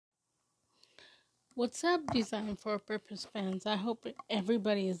What's up, Design for a Purpose fans? I hope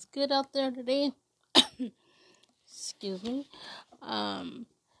everybody is good out there today. Excuse me. Um,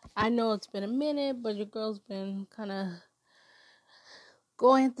 I know it's been a minute, but your girl's been kind of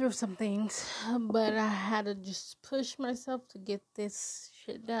going through some things, but I had to just push myself to get this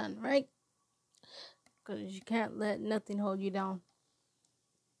shit done, right? Because you can't let nothing hold you down.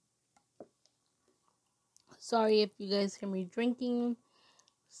 Sorry if you guys hear me drinking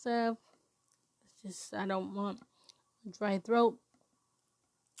stuff. It's just I don't want a dry throat.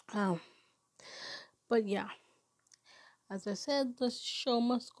 Um, but yeah, as I said, the show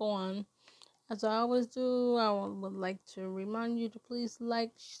must go on. As I always do, I would like to remind you to please like,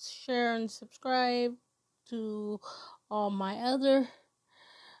 share, and subscribe to all my other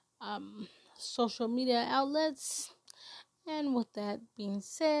um, social media outlets. And with that being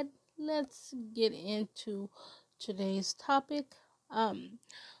said, let's get into today's topic.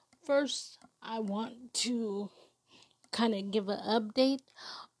 First, I want to kind of give an update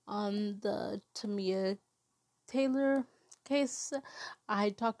on the Tamiya Taylor case.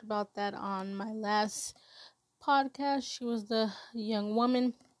 I talked about that on my last podcast. She was the young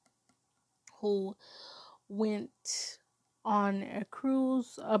woman who went on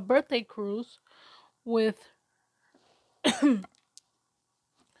a birthday cruise with,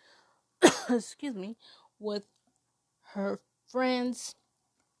 excuse me, with her friends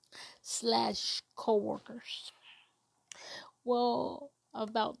 / co-workers. Well,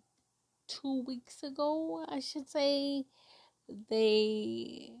 about 2 weeks ago, I should say,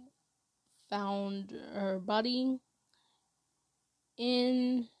 they found her body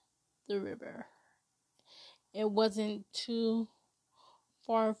in the river. It wasn't too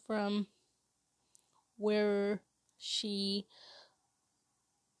far from where she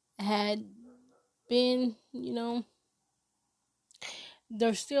had been,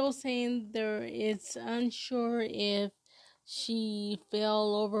 They're still saying it's unsure if she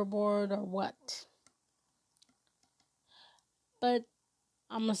fell overboard or what. But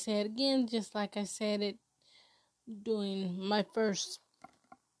I'm going to say it again, just like I said it during my first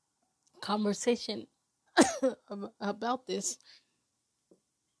conversation about this.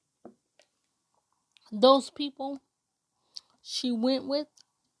 Those people she went with,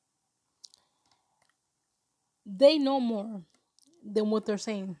 they know more than what they're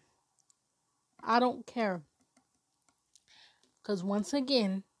saying. I don't care. Because once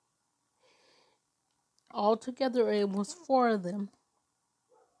again, altogether it was 4 of them.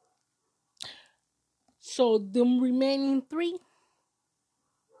 So them remaining 3,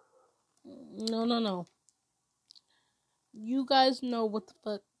 no. You guys know what the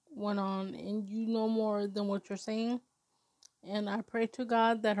fuck went on, and you know more than what you're saying. And I pray to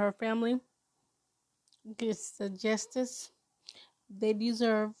God that her family gets the justice they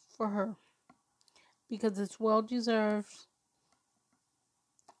deserve for her, because it's well deserved.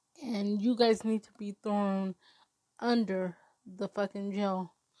 And you guys need to be thrown under the fucking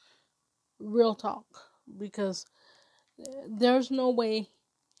jail. Real talk. Because there's no way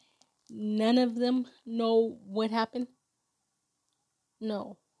none of them know what happened.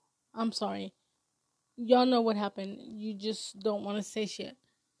 No. I'm sorry. Y'all know what happened. You just don't want to say shit.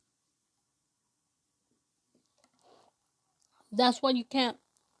 That's why you can't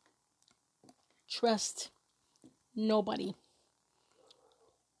trust nobody.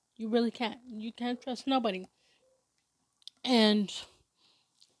 You really can't. You can't trust nobody. And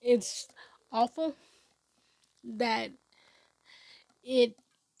it's awful that it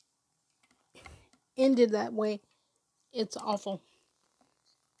ended that way. It's awful.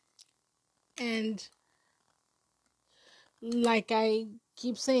 And like I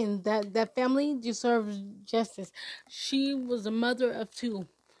keep saying, that family deserves justice. She was a mother of 2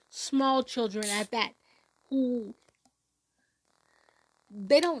 small children at that, who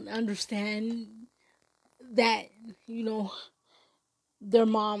they don't understand that, their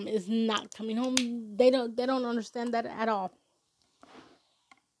mom is not coming home. They don't understand that at all.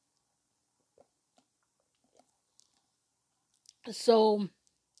 So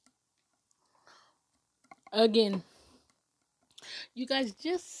again, you guys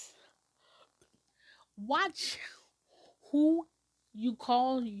just watch who you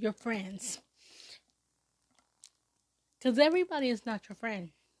call your friends, because everybody is not your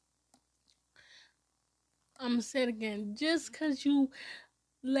friend. I'm gonna say it again. Just because you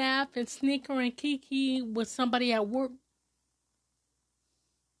laugh and snicker and kiki with somebody at work,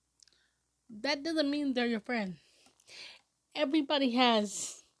 that doesn't mean they're your friend. Everybody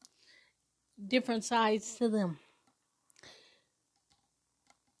has different sides to them.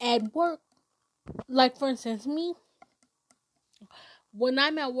 At work, like for instance, me, when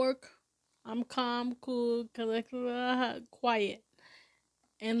I'm at work, I'm calm, cool, collected, quiet,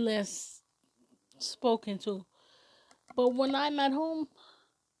 and less spoken to. But when I'm at home,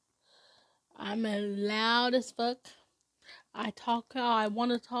 I'm loud as fuck. I talk how I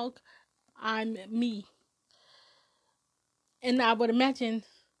want to talk. I'm me. And I would imagine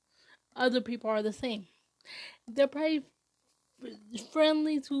other people are the same. They're probably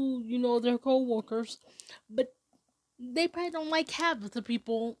friendly to, their co-workers, but they probably don't like half of the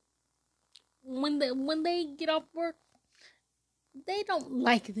people when they get off work. They don't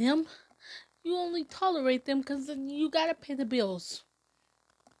like them. You only tolerate them because you gotta pay the bills.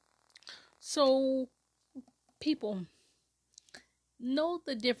 So, people, know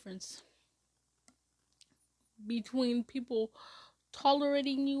the difference between people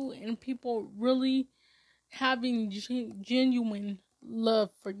tolerating you and people really having genuine love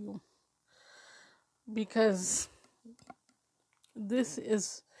for you. Because this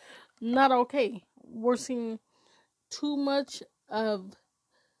is not okay. We're seeing too much of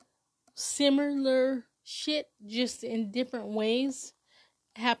similar shit, just in different ways,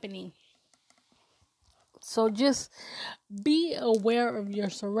 happening. So just be aware of your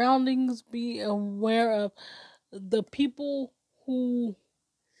surroundings, be aware of the people who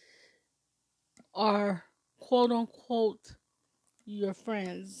are quote unquote your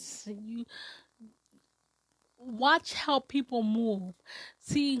friends. You watch how people move.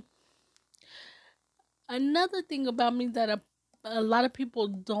 See, another thing about me that a lot of people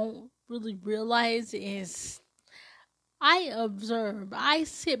don't really realize is I observe. I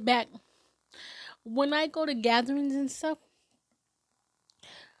sit back when I go to gatherings and stuff.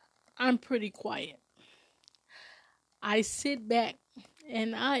 I'm pretty quiet. I sit back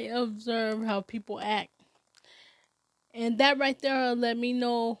and I observe how people act. And that right there will let me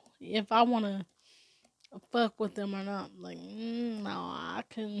know if I want to fuck with them or not. Like, no, I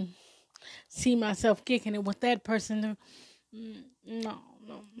can see myself kicking it with that person. No,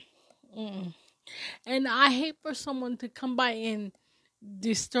 no. Mm. And I hate for someone to come by and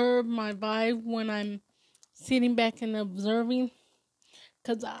disturb my vibe when I'm sitting back and observing.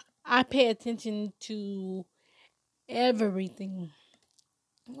 Because I pay attention to everything.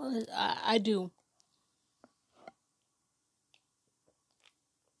 I do.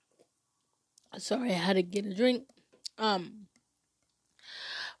 Sorry, I had to get a drink. Um,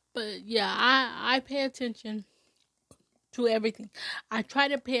 but yeah, I pay attention to everything. I try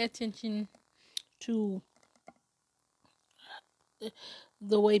to pay attention to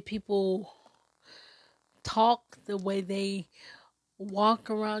the way people talk, the way they walk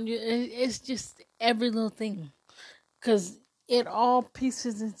around you. It's just every little thing, because it all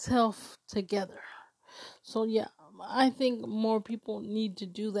pieces itself together. So yeah, I think more people need to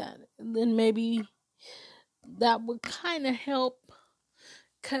do that. And then maybe that would kind of help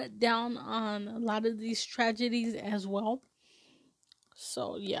cut down on a lot of these tragedies as well.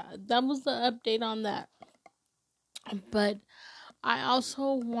 So yeah, that was the update on that. But I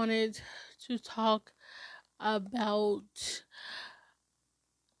also wanted to talk about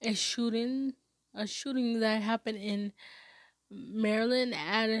a shooting, a shooting that happened in Maryland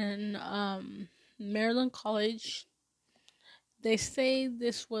at an Maryland college. They say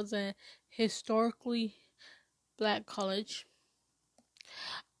this was a historically black college.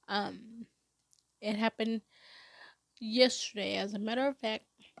 Um, it happened yesterday, as a matter of fact,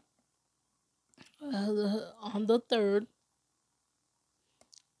 on the 3rd.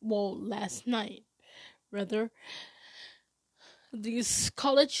 Well, last night, rather. These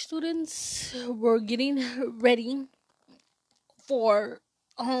college students were getting ready for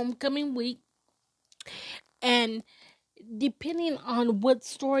homecoming week, and depending on what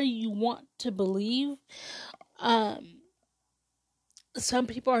story you want to believe, um, some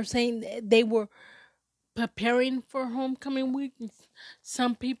people are saying that they were preparing for homecoming week.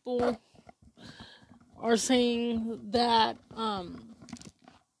 Some people are saying that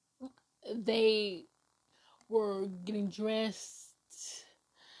they were getting dressed,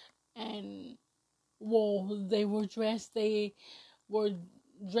 and they were dressed. They were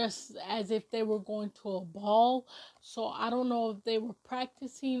dressed as if they were going to a ball. So I don't know if they were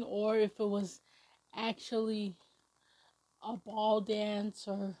practicing or if it was actually a ball dance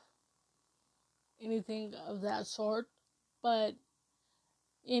or anything of that sort. But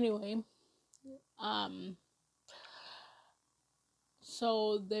anyway, um,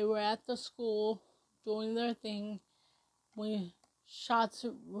 so they were at the school doing their thing when shots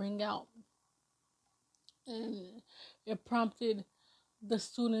ring out, and it prompted the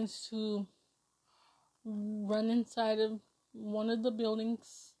students to run inside of one of the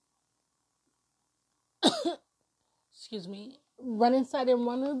buildings. Excuse me, run inside in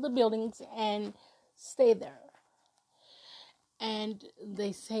one of the buildings and stay there. And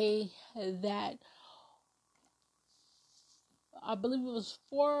they say that I believe it was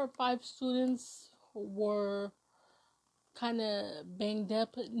 4 or 5 students were kind of banged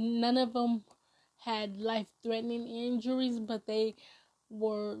up. None of them had life-threatening injuries, but they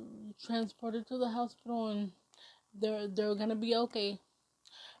were transported to the hospital and they're gonna be okay.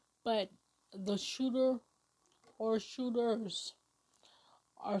 But the shooter or shooters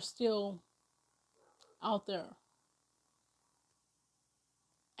are still out there.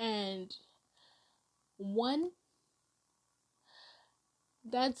 And one,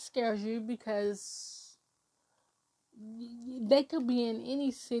 that scares you because they could be in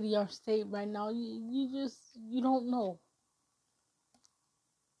any city or state right now. You don't know.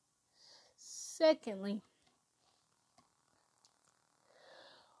 Secondly,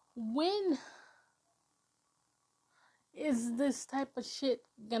 when is this type of shit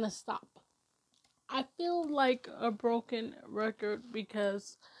gonna stop? I feel like a broken record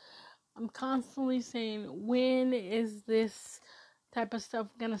because I'm constantly saying, when is this type of stuff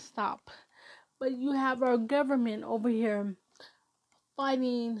gonna stop? But you have our government over here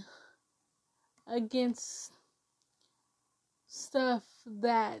fighting against stuff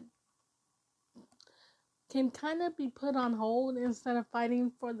that can kind of be put on hold instead of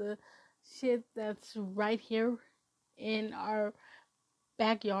fighting for the shit that's right here in our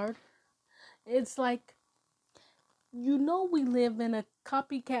backyard. It's like, we live in a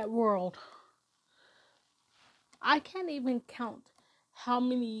copycat world. I can't even count how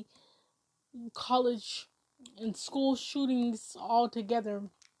many college and school shootings altogether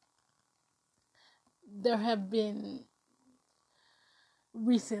there have been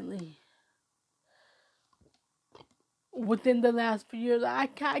recently within the last few years. I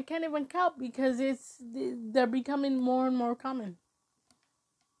can't even count because they're becoming more and more common,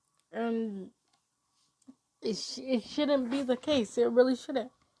 and it shouldn't be the case. It really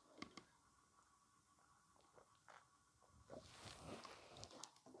shouldn't.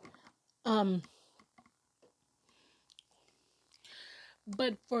 Um,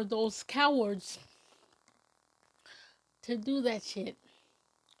 but for those cowards to do that shit,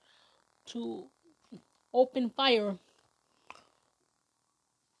 to open fire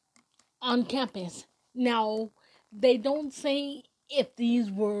on campus. Now, they don't say if they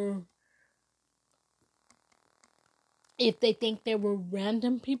think they were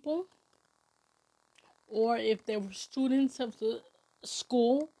random people or if they were students of the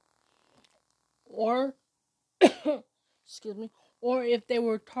school or excuse me, or if they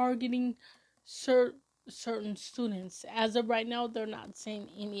were targeting certain students. As of right now, they're not saying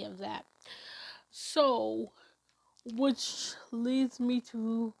any of that. So, which leads me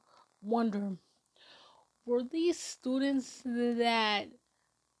to wonder, were these students that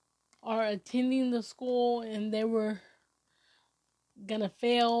are attending the school and they were gonna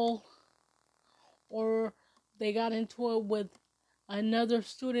fail, or they got into it with another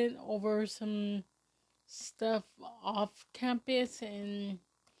student over some stuff off campus and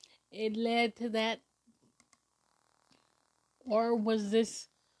it led to that? Or was this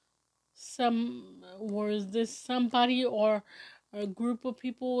somebody or a group of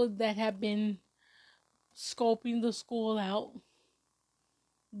people that have been scoping the school out?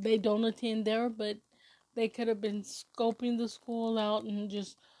 They don't attend there, but they could have been scoping the school out and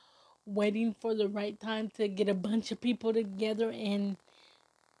just waiting for the right time to get a bunch of people together and,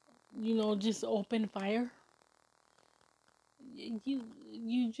 just open fire.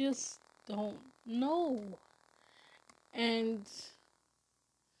 You just don't know. And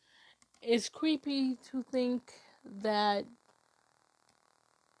it's creepy to think that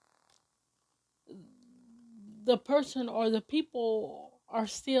the person or the people are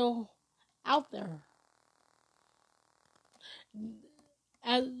still out there.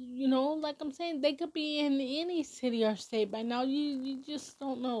 As like I'm saying, they could be in any city or state by now. You just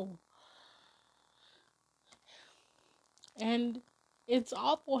don't know. And it's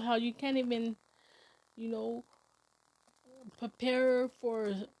awful how you can't even, you know, prepare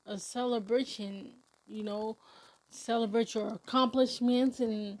for a celebration, celebrate your accomplishments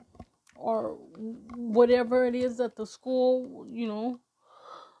and or whatever it is that the school,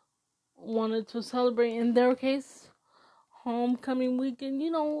 wanted to celebrate. In their case, homecoming weekend.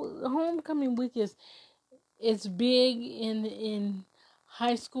 Homecoming week it's big in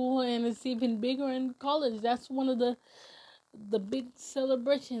high school and it's even bigger in college. That's one of the big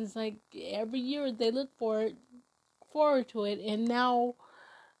celebrations. Like every year they look forward to it. And now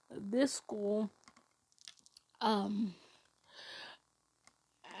this school,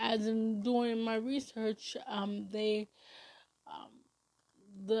 as I'm doing my research, they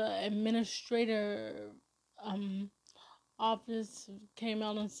the administrator office came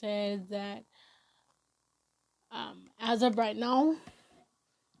out and said that as of right now,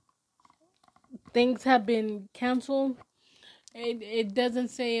 things have been canceled. It doesn't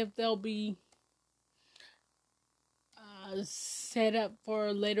say if they'll be set up for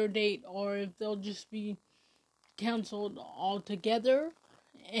a later date or if they'll just be canceled altogether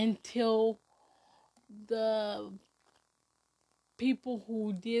until the people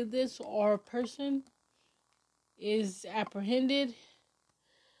who did this or person is apprehended.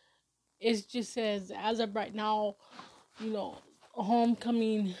 It just says, as of right now,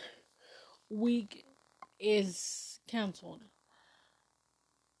 homecoming week is canceled.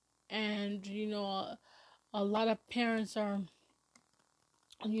 And, a lot of parents are,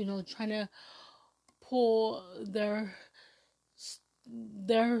 trying to pull their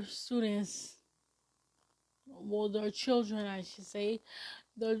students, well, their children, I should say,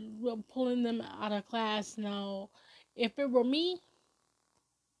 they're pulling them out of class. Now, if it were me,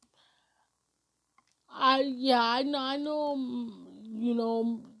 I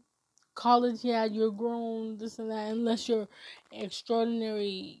know, college, yeah, you're grown, this and that, unless you're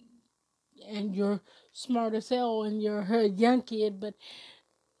extraordinary and you're smart as hell and you're a young kid, but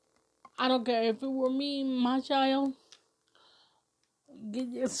I don't care. If it were me, my child,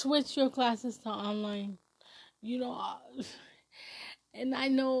 switch your classes to online. You know, and I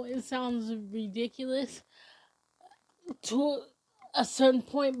know it sounds ridiculous to a certain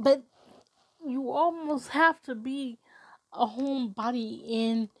point, but you almost have to be a homebody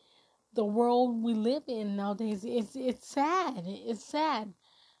in the world we live in nowadays. It's sad. It's sad.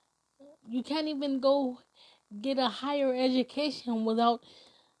 You can't even go get a higher education without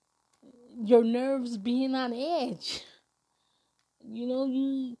your nerves being on edge.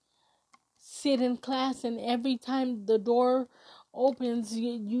 You sit in class and every time the door opens,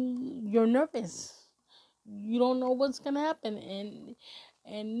 you're nervous. You don't know what's gonna happen,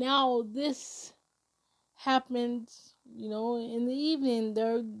 and now this happens. In the evening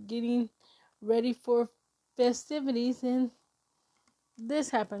they're getting ready for festivities, and this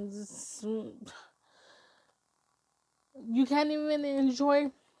happens. You can't even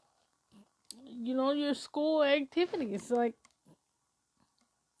enjoy, your school activities. Like,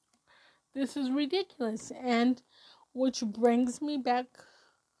 this is ridiculous. And which brings me back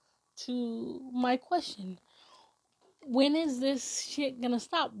to my question. When is this shit gonna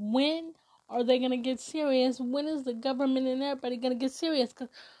stop? When are they gonna get serious? When is the government and everybody gonna get serious? Because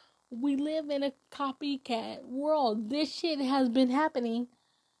we live in a copycat world. This shit has been happening,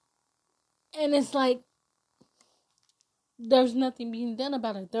 and it's like there's nothing being done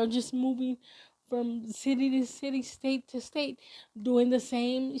about it. They're just moving from city to city, state to state, doing the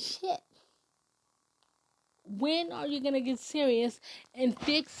same shit. When are you gonna get serious and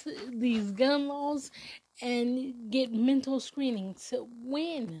fix these gun laws and get mental screenings?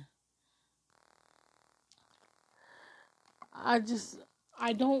 When? I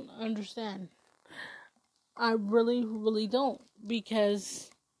don't understand. I really, really don't,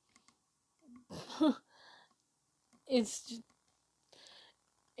 because it's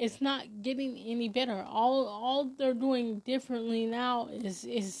it's not getting any better. All they're doing differently now is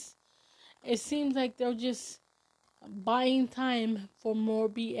it seems like they're just buying time for more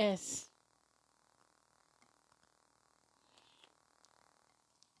BS.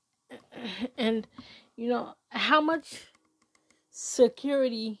 And how much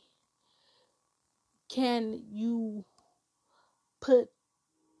security can you put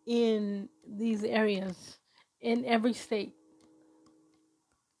in these areas in every state?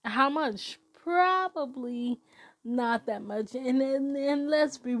 How much? Probably not that much. And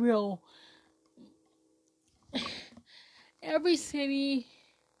let's be real. Every city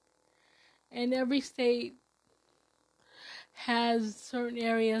and every state has certain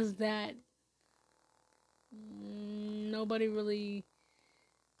areas that nobody really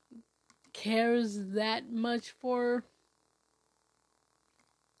cares that much for.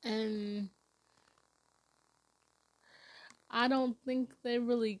 And I don't think they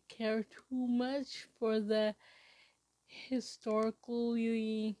really care too much for the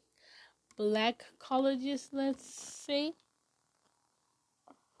historically black colleges, let's say.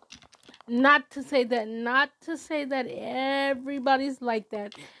 Not to say that everybody's like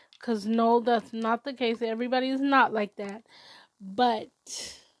that, because no, that's not the case. Everybody is not like that. But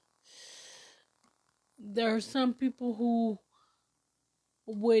there are some people who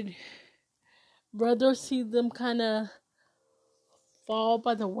would rather see them kind of fall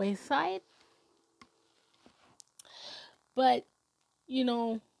by the wayside. But,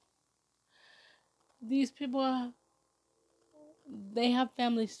 these people they have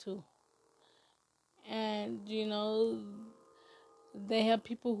families too. And, they have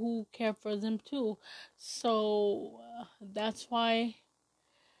people who care for them too. So that's why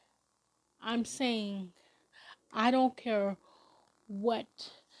I'm saying I don't care what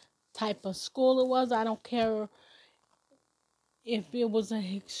type of school it was. I don't care if it was a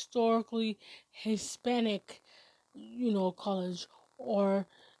historically Hispanic, college, or,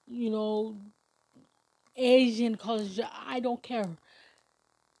 you know, Asian college. I don't care.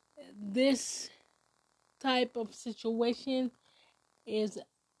 This type of situation is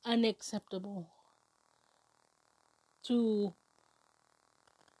unacceptable to,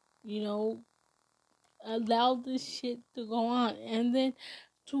 you know, allow this shit to go on. And then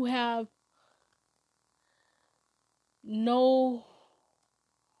to have no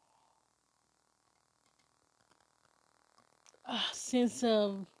sense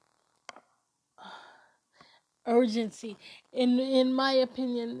of urgency. In my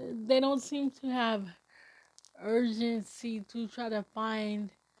opinion, they don't seem to have urgency to try to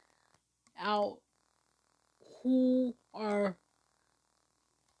find out who or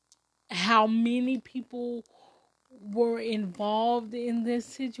how many people were involved in this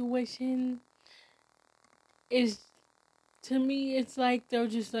situation. Is to me, it's like they're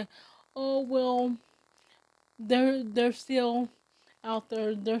just like, oh well, they're still out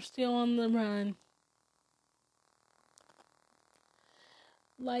there, they're still on the run.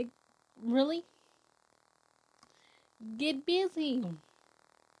 Like, really? Get busy.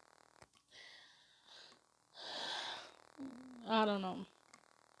 I don't know.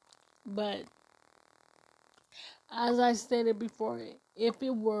 But as I stated before, if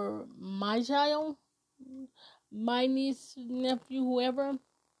it were my child, my niece, nephew, whoever,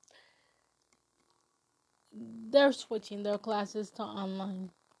 they're switching their classes to online.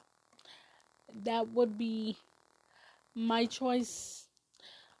 That would be my choice.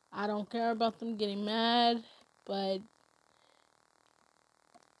 I don't care about them getting mad, but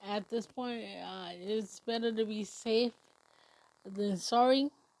at this point, it's better to be safe than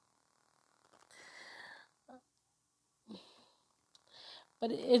sorry.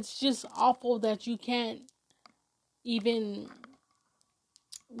 But it's just awful that you can't even,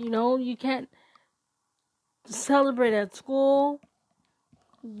 you can't celebrate at school.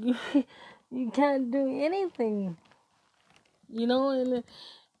 You can't do anything, and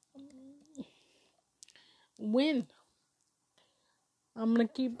when? I'm gonna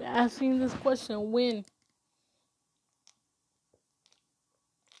keep asking this question.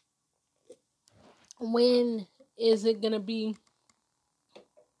 When is it gonna be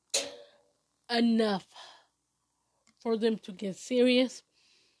enough for them to get serious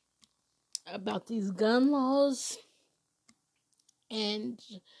about these gun laws? And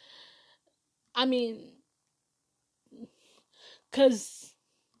I mean, because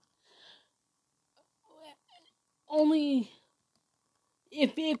only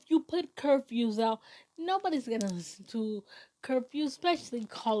if you put curfews out, nobody's gonna listen to curfews, especially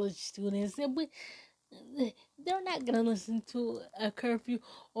college students. They're not gonna listen to a curfew.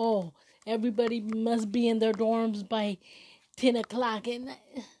 Oh, everybody must be in their dorms by 10 o'clock, and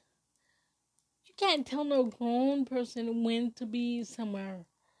you can't tell no grown person when to be somewhere.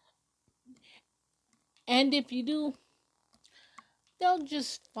 And if you do, they'll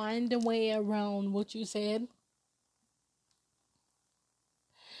just find a way around what you said.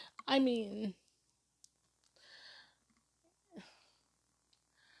 I mean,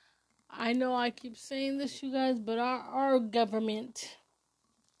 I know I keep saying this, you guys, but our government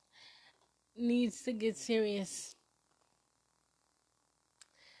needs to get serious.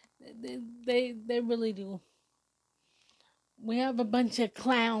 They really do. We have a bunch of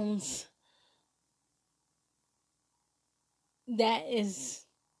clowns that is,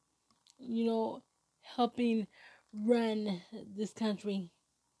 helping run this country.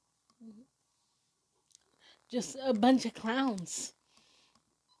 Just a bunch of clowns.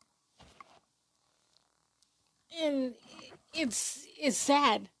 And it's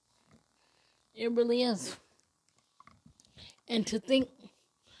sad. It really is. And to think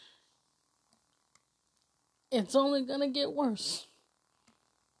it's only gonna get worse.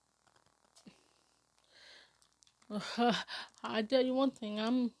 I tell you one thing,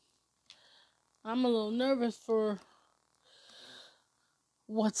 I'm a little nervous for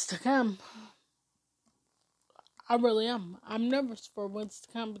what's to come. I really am. I'm nervous for what's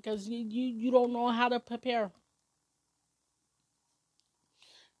to come because you don't know how to prepare.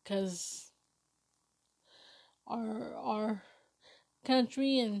 Because our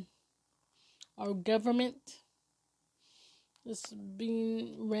country and our government is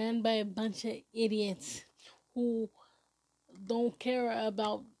being ran by a bunch of idiots who don't care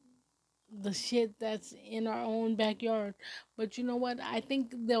about the shit that's in our own backyard. But you know what? I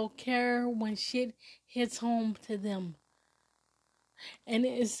think they'll care when shit hits home to them. And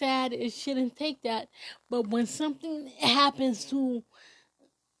it's sad, it shouldn't take that. But when something happens to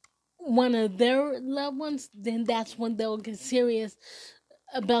one of their loved ones, then that's when they'll get serious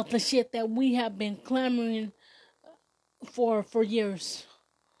about the shit that we have been clamoring for years.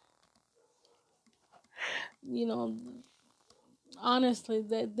 You know, honestly,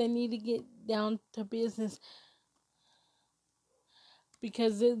 that they need to get down to business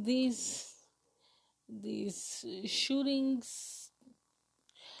because these shootings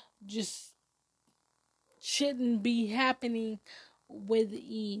just shouldn't be happening with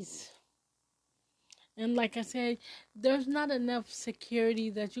ease. And like I said, there's not enough security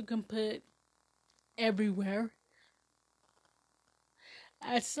that you can put everywhere.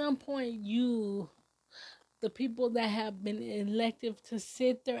 At some point, the people that have been elected to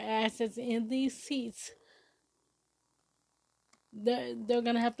sit their asses in these seats, they're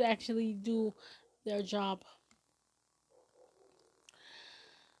gonna have to actually do their job.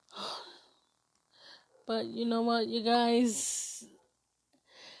 But you know what, you guys,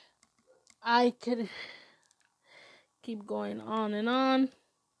 I could keep going on and on,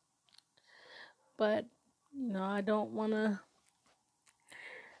 but I don't want to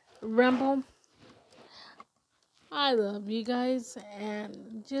ramble. I love you guys,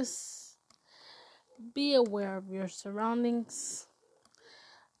 and just be aware of your surroundings.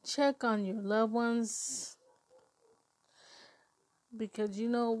 Check on your loved ones because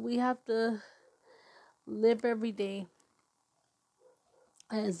we have to live every day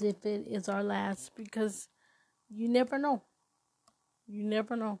as if it is our last because you never know. You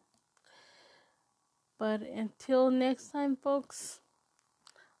never know. But until next time, folks,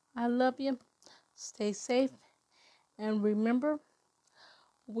 I love you. Stay safe. And remember,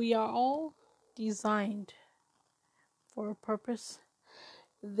 we are all designed for a purpose.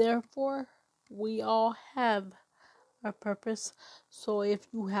 Therefore, we all have a purpose. So if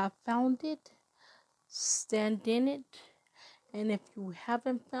you have found it, stand in it. And if you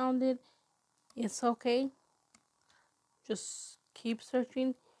haven't found it, it's okay. Just keep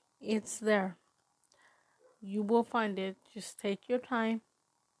searching. It's there. You will find it. Just take your time.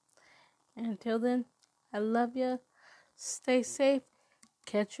 Until then, I love you. Stay safe.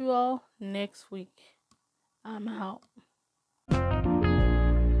 Catch you all next week. I'm out.